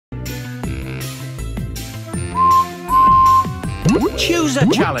Choose a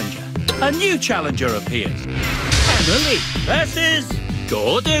challenger. A new challenger appears. Emily versus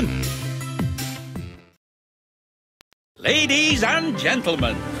Gordon. Ladies and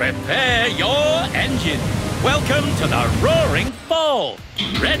gentlemen, prepare your engine. Welcome to the Roaring Fall.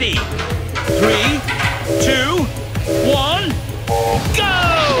 Ready? 3, 2, 1,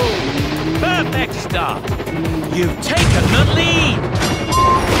 go! Perfect start. You've taken the lead.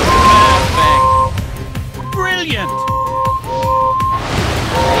 Perfect. Brilliant.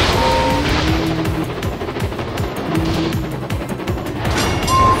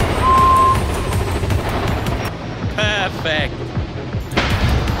 Perfect.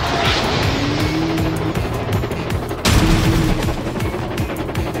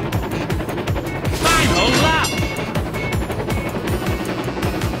 Final lap.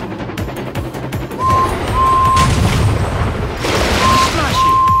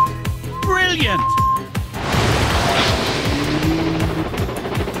 Splashy. Brilliant.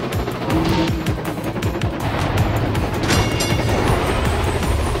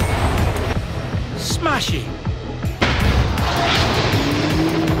 Smashy.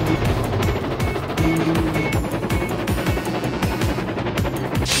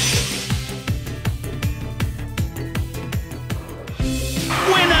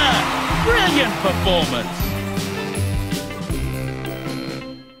 Brilliant performance!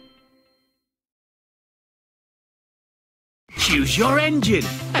 Choose your engine,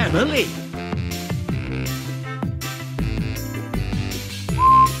 Emily.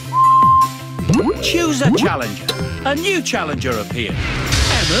 Choose a challenger. A new challenger appears.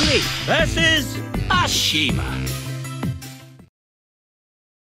 Emily versus Ashima.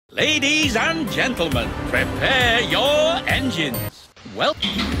 Ladies and gentlemen, prepare your engines. Well,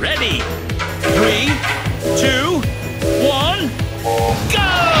 ready? 3, 2, 1,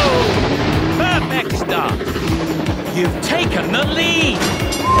 go! Perfect start. You've taken the lead.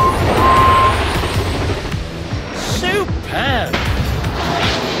 Superb.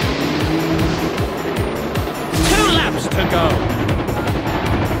 2 laps to go.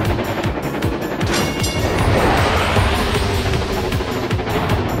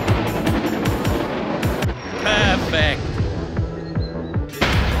 Perfect.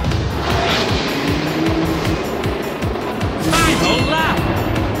 Final lap.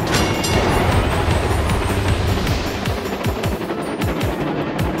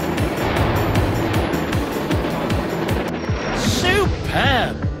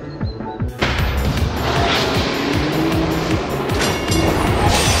 Superb.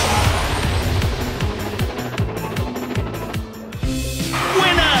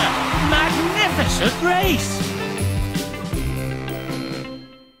 Winner! Magnificent race!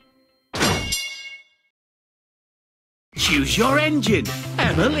 Choose your engine,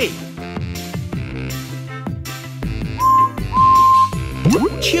 Emily.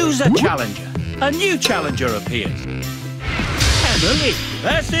 Choose a challenger. A new challenger appears. Emily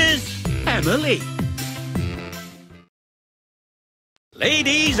versus Emily.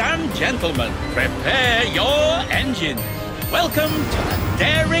 Ladies and gentlemen, prepare your engines. Welcome to the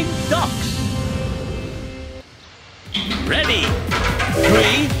Daring Docks. Ready?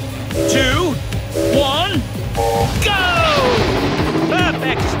 3, 2, 1, go!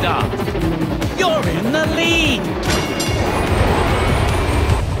 Perfect start. You're in the lead.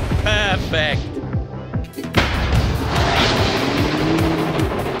 Perfect.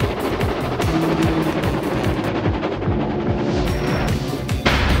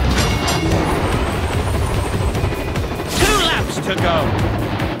 To go.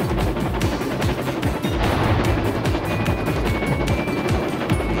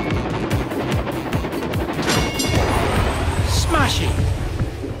 Smashing.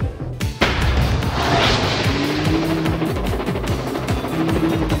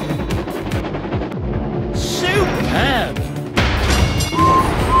 Superb.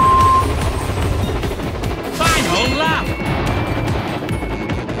 Final lap.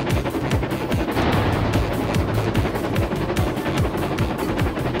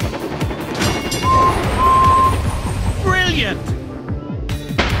 Brilliant!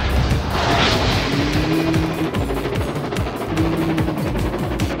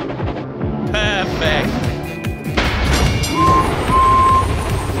 Perfect!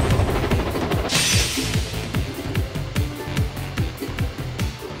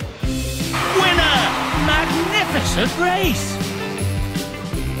 Winner! Magnificent race!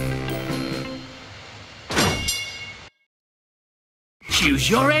 Choose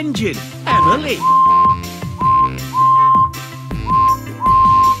your engine, Emily.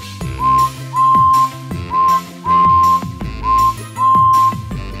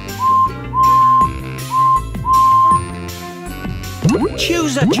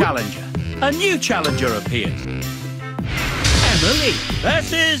 Choose a challenger. A new challenger appears. Emily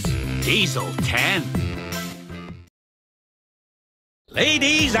versus Diesel 10.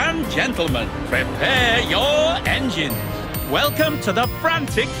 Ladies and gentlemen, prepare your engines. Welcome to the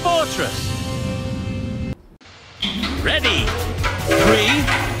Frantic Fortress. Ready? 3,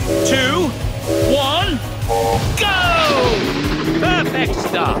 2, 1, go! Perfect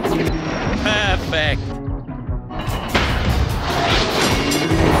start. Perfect.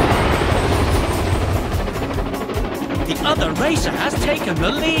 The other racer has taken the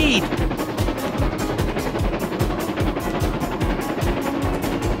lead.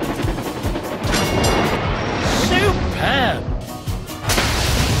 Superb.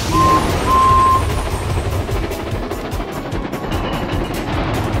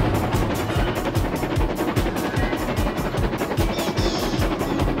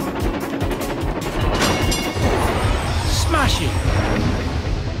 Smashing.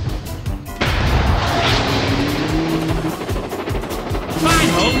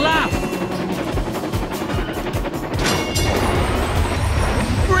 Final lap.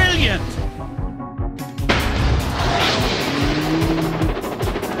 Brilliant.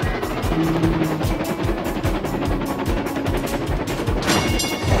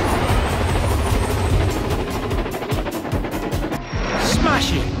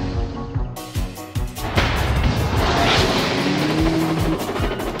 Smashing.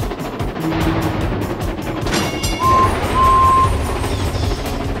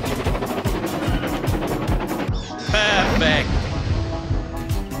 Perfect.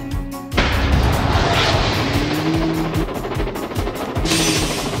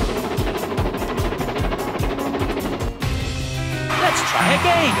 Let's try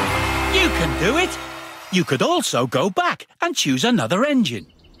again. You can do it. You could also go back and choose another engine.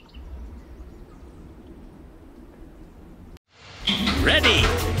 Ready?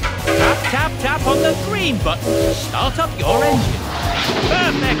 Tap, tap, tap on the green button to start up your engine.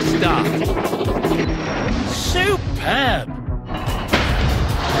 Perfect start. Superb.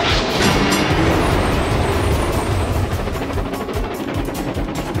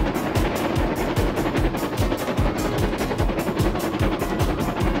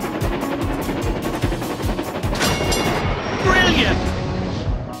 Brilliant.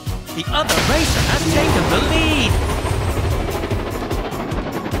 The other racer has taken the lead.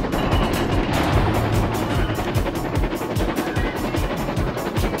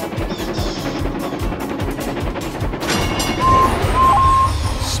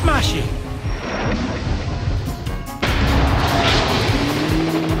 Smashing.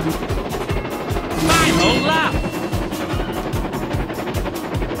 Final lap.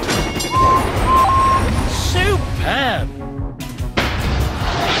 Superb.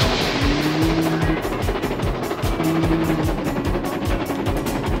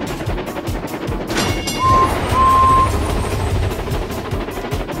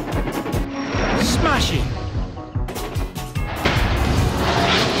 Smashing.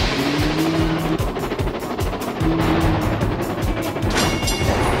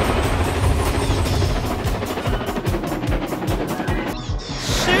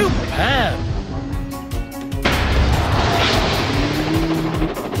 Superb.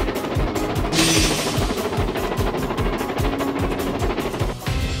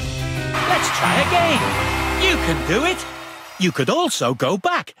 Let's try again. You can do it. You could also go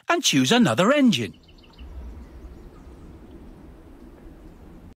back and choose another engine.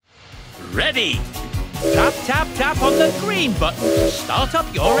 Ready? Tap, tap, tap on the green button to start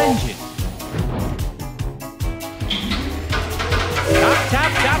up your engine. Tap,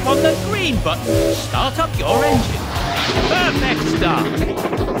 tap, tap on the green button to start up your engine. Perfect start.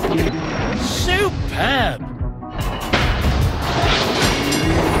 Superb.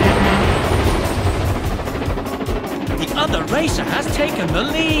 The other racer has taken the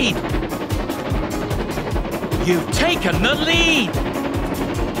lead. You've taken the lead.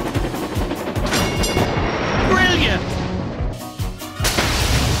 Brilliant.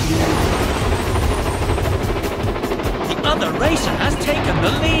 The other racer has taken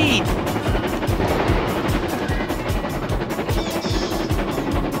the lead.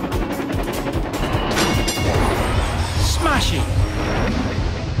 Smashing.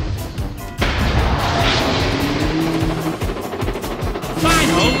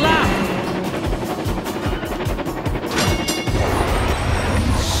 Final lap.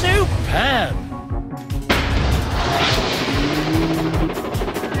 Superb.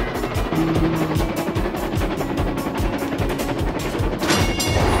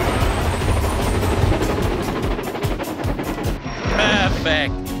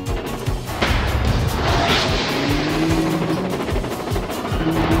 Perfect.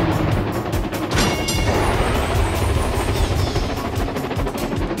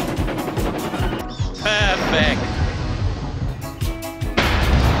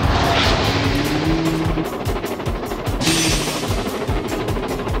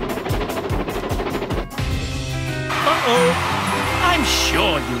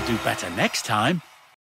 sure you'll do better next time.